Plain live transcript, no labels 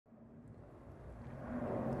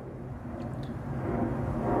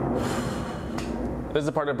This is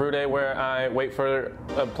a part of brew day where I wait for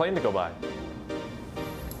a plane to go by.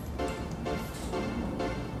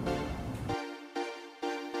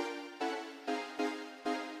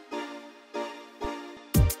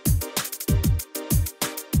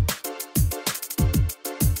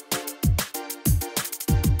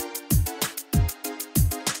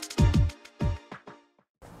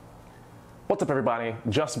 What's up everybody,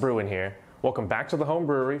 Just Brewing here. Welcome back to the home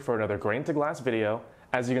brewery for another grain to glass video.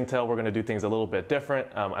 As you can tell, we're going to do things a little bit different.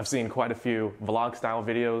 I've seen quite a few vlog style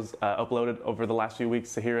videos uploaded over the last few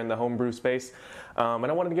weeks here in the homebrew space, and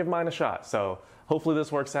I wanted to give mine a shot. So hopefully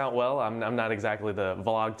this works out well. I'm not exactly the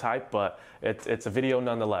vlog type, but it's a video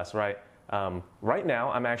nonetheless, right? Right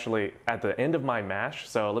now I'm actually at the end of my mash,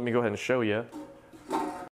 so let me go ahead and show you.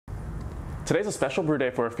 Today's a special brew day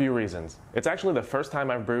for a few reasons. It's actually the first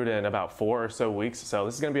time I've brewed in about 4 or so weeks, so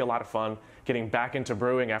this is going to be a lot of fun getting back into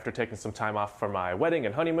brewing after taking some time off for my wedding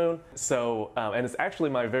and honeymoon. So, and it's actually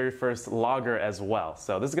my very first lager as well.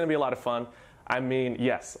 So this is going to be a lot of fun. I mean,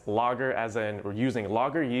 yes, lager as in we're using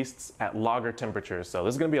lager yeasts at lager temperatures. So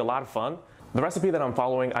this is going to be a lot of fun. The recipe that I'm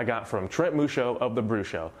following I got from TheBruSho of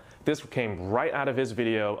TheBruSho. This came right out of his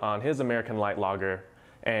video on his American Light Lager.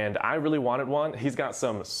 And I really wanted one. He's got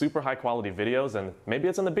some super high quality videos and maybe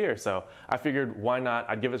it's in the beer, so I figured why not,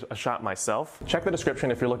 I'd give it a shot myself. Check the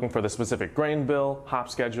description if you're looking for the specific grain bill,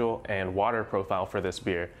 hop schedule, and water profile for this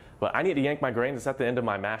beer. But I need to yank my grains. It's at the end of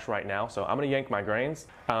my mash right now, so I'm gonna yank my grains.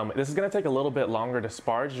 This is gonna take a little bit longer to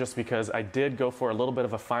sparge just because I did go for a little bit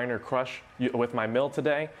of a finer crush with my mill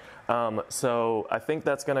today. So I think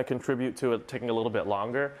that's gonna contribute to it taking a little bit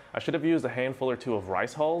longer. I should have used a handful or two of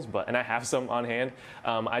rice hulls, and I have some on hand.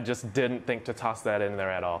 I just didn't think to toss that in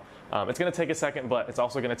there at all. It's gonna take a second, but it's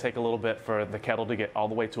also gonna take a little bit for the kettle to get all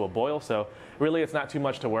the way to a boil, so really it's not too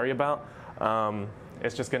much to worry about.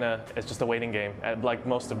 It's just a waiting game, like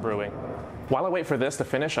most of brewing. While I wait for this to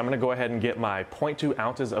finish, I'm gonna go ahead and get my 0.2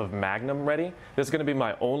 ounces of Magnum ready. This is gonna be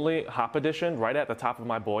my only hop addition right at the top of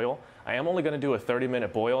my boil. I am only gonna do a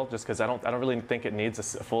 30-minute boil just because I don't really think it needs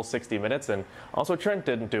a full 60 minutes, and also Trent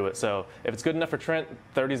didn't do it, so if it's good enough for Trent,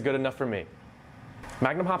 30 is good enough for me.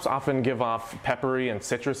 Magnum hops often give off peppery and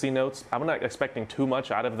citrusy notes. I'm not expecting too much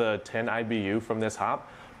out of the 10 IBU from this hop,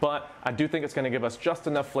 but I do think it's gonna give us just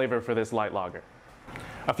enough flavor for this light lager.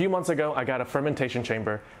 A few months ago, I got a fermentation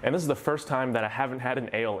chamber, and this is the first time that I haven't had an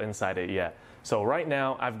ale inside it yet. So right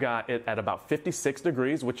now, I've got it at about 56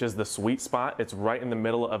 degrees, which is the sweet spot. It's right in the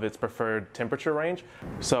middle of its preferred temperature range.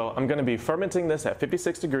 So I'm gonna be fermenting this at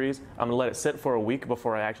 56 degrees. I'm gonna let it sit for a week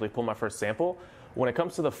before I actually pull my first sample. When it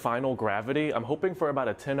comes to the final gravity, I'm hoping for about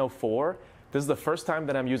a 1004. This is the first time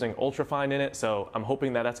that I'm using ultrafine in it, so I'm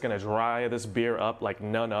hoping that that's gonna dry this beer up like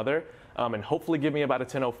none other, and hopefully give me about a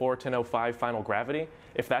 1004, 1005 final gravity.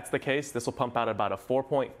 If that's the case, this will pump out about a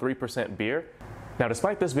 4.3% beer. Now,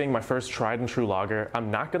 despite this being my first tried and true lager,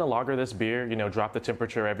 I'm not gonna lager this beer, drop the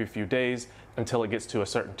temperature every few days until it gets to a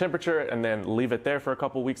certain temperature and then leave it there for a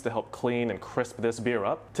couple weeks to help clean and crisp this beer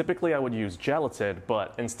up. Typically, I would use gelatin,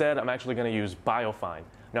 but instead I'm actually gonna use biofine.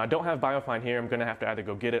 Now, I don't have biofine here. I'm gonna have to either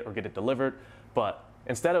go get it or get it delivered, but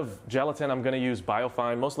instead of gelatin, I'm gonna use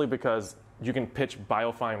biofine, mostly because you can pitch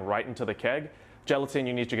biofine right into the keg. Gelatin,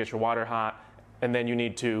 you need to get your water hot, and then you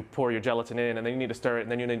need to pour your gelatin in, and then you need to stir it,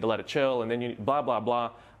 and then you need to let it chill, and then you blah, blah,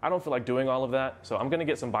 blah. I don't feel like doing all of that, so I'm gonna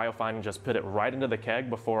get some biofine and just put it right into the keg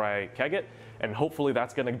before I keg it, and hopefully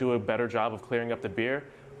that's gonna do a better job of clearing up the beer,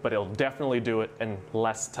 but it'll definitely do it in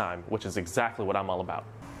less time, which is exactly what I'm all about.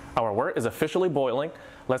 Our wort is officially boiling.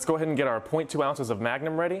 Let's go ahead and get our 0.2 ounces of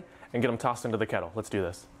Magnum ready and get them tossed into the kettle. Let's do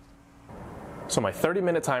this. So my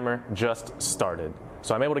 30-minute timer just started.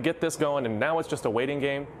 So I'm able to get this going, and now it's just a waiting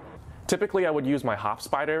game. Typically, I would use my hop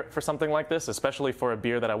spider for something like this, especially for a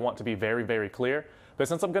beer that I want to be very, very clear. But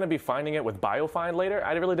since I'm going to be finding it with biofine later,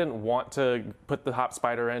 I really didn't want to put the hop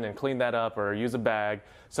spider in and clean that up or use a bag.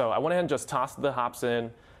 So I went ahead and just tossed the hops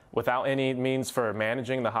in without any means for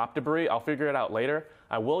managing the hop debris. I'll figure it out later.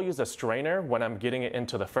 I will use a strainer when I'm getting it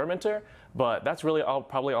into the fermenter, but that's really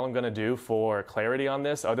probably all I'm gonna do for clarity on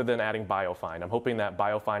this, other than adding biofine. I'm hoping that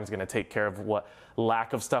biofine is gonna take care of what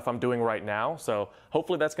lack of stuff I'm doing right now, so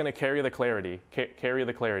hopefully that's gonna carry the clarity.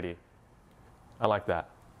 I like that.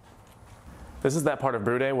 This is that part of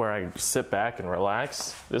brew day where I sit back and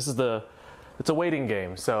relax. It's a waiting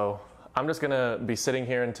game, so I'm just gonna be sitting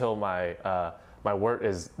here until my wort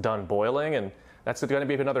is done boiling, and that's going to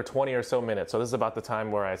be another 20 or so minutes. So this is about the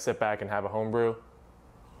time where I sit back and have a homebrew,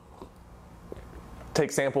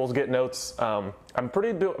 take samples, get notes. I'm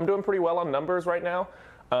doing pretty well on numbers right now.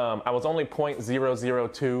 I was only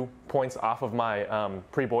 0.002 points off of my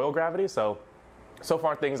pre-boil gravity, so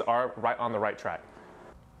far things are right on the right track.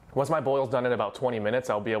 Once my boil's done in about 20 minutes,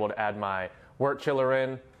 I'll be able to add my wort chiller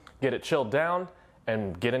in, get it chilled down,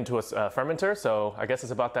 and get into a fermenter. So I guess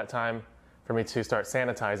it's about that time for me to start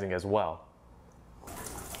sanitizing as well.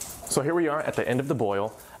 So here we are at the end of the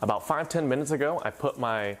boil. About 5-10 minutes ago, I put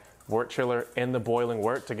my wort chiller in the boiling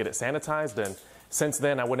wort to get it sanitized, and since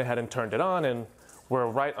then I went ahead and turned it on, and we're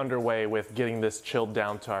right underway with getting this chilled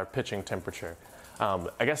down to our pitching temperature.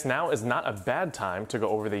 I guess now is not a bad time to go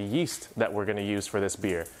over the yeast that we're going to use for this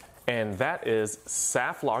beer, and that is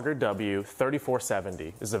Saflager W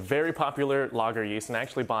 3470. This is a very popular lager yeast, and I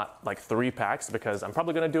actually bought like 3 packs because I'm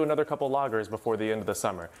probably going to do another couple lagers before the end of the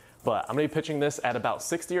summer. But I'm going to be pitching this at about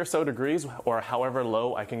 60 or so degrees, or however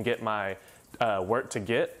low I can get my wort to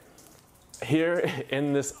get. Here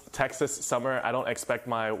in this Texas summer, I don't expect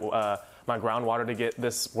my my groundwater to get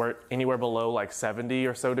this wort anywhere below like 70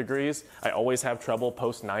 or so degrees. I always have trouble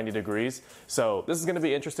post 90 degrees. So this is going to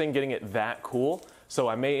be interesting getting it that cool. So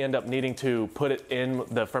I may end up needing to put it in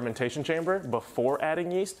the fermentation chamber before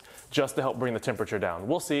adding yeast just to help bring the temperature down.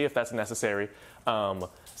 We'll see if that's necessary.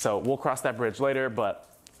 So we'll cross that bridge later, but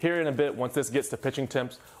here in a bit, once this gets to pitching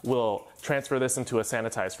temps, we'll transfer this into a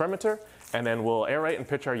sanitized fermenter, and then we'll aerate and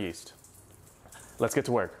pitch our yeast. Let's get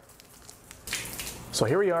to work. So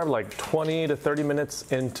here we are, like 20 to 30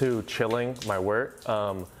 minutes into chilling my wort.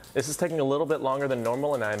 This is taking a little bit longer than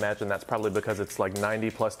normal, and I imagine that's probably because it's like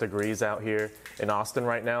 90+ degrees out here in Austin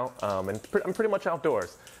right now, and I'm pretty much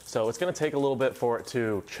outdoors. So it's gonna take a little bit for it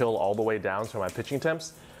to chill all the way down to my pitching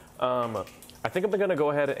temps. I think I'm gonna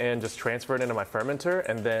go ahead and just transfer it into my fermenter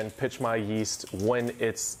and then pitch my yeast when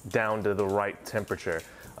it's down to the right temperature.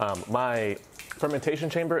 My fermentation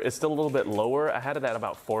chamber is still a little bit lower. I had it at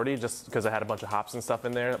about 40 just because I had a bunch of hops and stuff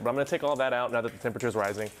in there, but I'm gonna take all that out now that the temperature is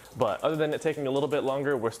rising. But other than it taking a little bit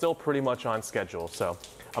longer, we're still pretty much on schedule. So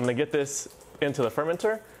I'm gonna get this into the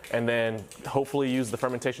fermenter and then hopefully use the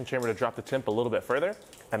fermentation chamber to drop the temp a little bit further,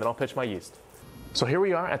 and then I'll pitch my yeast. So here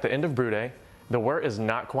we are at the end of brew day. The wort is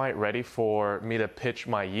not quite ready for me to pitch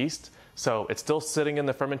my yeast. So it's still sitting in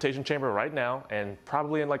the fermentation chamber right now, and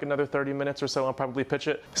probably in like another 30 minutes or so, I'll probably pitch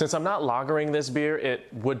it. Since I'm not lagering this beer, it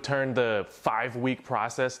would turn the 5-week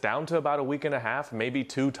process down to about a week and a half, maybe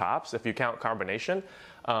 2 tops if you count carbonation.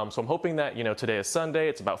 So I'm hoping that, you know, today is Sunday,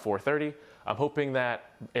 it's about 4:30. I'm hoping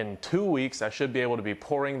that in 2 weeks, I should be able to be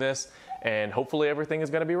pouring this, and hopefully everything is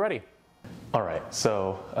gonna be ready. All right,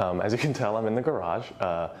 so as you can tell, I'm in the garage.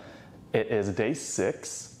 It is day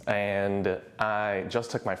 6. And I just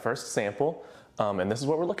took my first sample, and this is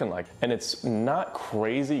what we're looking like. And it's not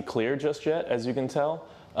crazy clear just yet, as you can tell,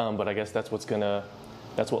 but I guess that's what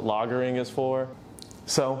lagering is for.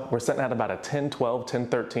 So we're sitting at about a 10-12,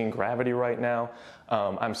 10-13 gravity right now.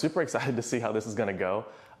 I'm super excited to see how this is gonna go.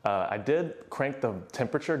 I did crank the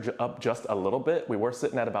temperature up just a little bit. We were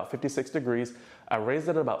sitting at about 56 degrees. I raised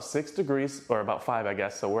it at about 6 degrees, or about 5, I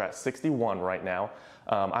guess, so we're at 61 right now.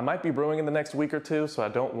 I might be brewing in the next week or 2, so I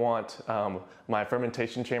don't want my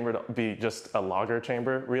fermentation chamber to be just a lager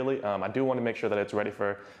chamber, really. I do want to make sure that it's ready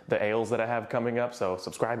for the ales that I have coming up, so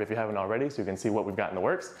subscribe if you haven't already so you can see what we've got in the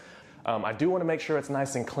works. I do want to make sure it's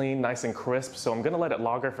nice and clean, nice and crisp, so I'm going to let it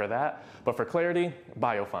lager for that. But for clarity,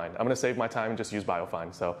 Biofine. I'm going to save my time and just use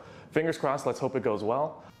Biofine. So fingers crossed, let's hope it goes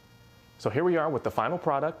well. So here we are with the final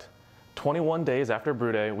product. 21 days after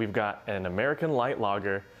brew day, we've got an American light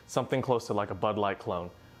lager, something close to like a Bud Light clone.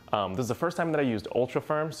 This is the first time that I used Ultra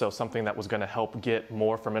Ferm, so something that was going to help get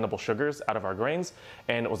more fermentable sugars out of our grains,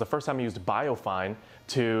 and it was the first time I used Biofine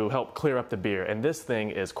to help clear up the beer, and this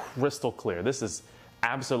thing is crystal clear. This is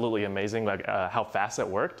absolutely amazing, like how fast it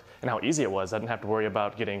worked and how easy it was. I didn't have to worry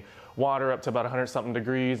about getting water up to about 100-something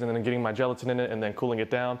degrees and then getting my gelatin in it and then cooling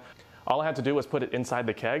it down. All I had to do was put it inside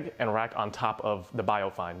the keg and rack on top of the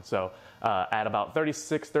Biofine. So at about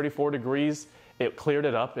 36, 34 degrees, it cleared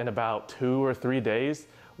it up in about 2 or 3 days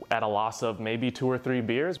at a loss of maybe 2 or 3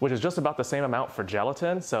 beers, which is just about the same amount for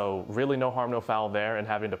gelatin. So really no harm, no foul there, and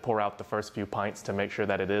having to pour out the first few pints to make sure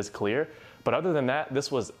that it is clear. But other than that,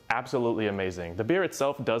 this was absolutely amazing. The beer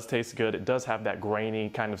itself does taste good. It does have that grainy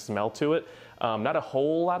kind of smell to it. Not a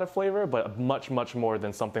whole lot of flavor, but much, much more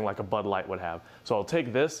than something like a Bud Light would have. So I'll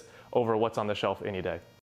take this over what's on the shelf any day.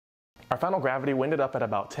 Our final gravity ended up at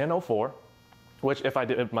about 10:04, which if I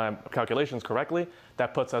did my calculations correctly,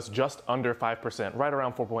 that puts us just under 5%, right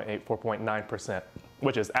around 4.8, 4.9%,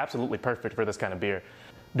 which is absolutely perfect for this kind of beer.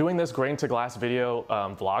 Doing this grain to glass video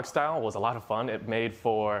vlog style was a lot of fun. It made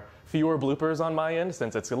for fewer bloopers on my end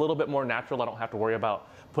since it's a little bit more natural. I don't have to worry about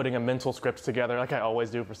putting a mental script together like I always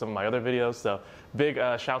do for some of my other videos. So big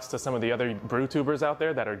shouts to some of the other brew tubers out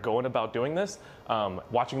there that are going about doing this.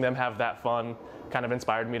 Watching them have that fun kind of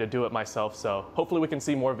inspired me to do it myself. So hopefully we can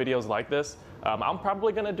see more videos like this. I'm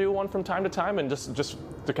probably gonna do one from time to time, and just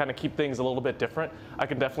to kind of keep things a little bit different. I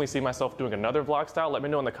can definitely see myself doing another vlog style. Let me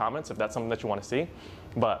know in the comments if that's something that you want to see.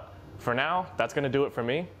 But for now, that's gonna do it for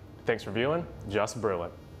me. Thanks for viewing. Just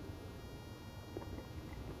brewing.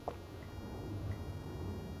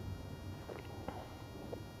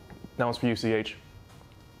 That one's for you, CH.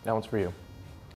 That one's for you.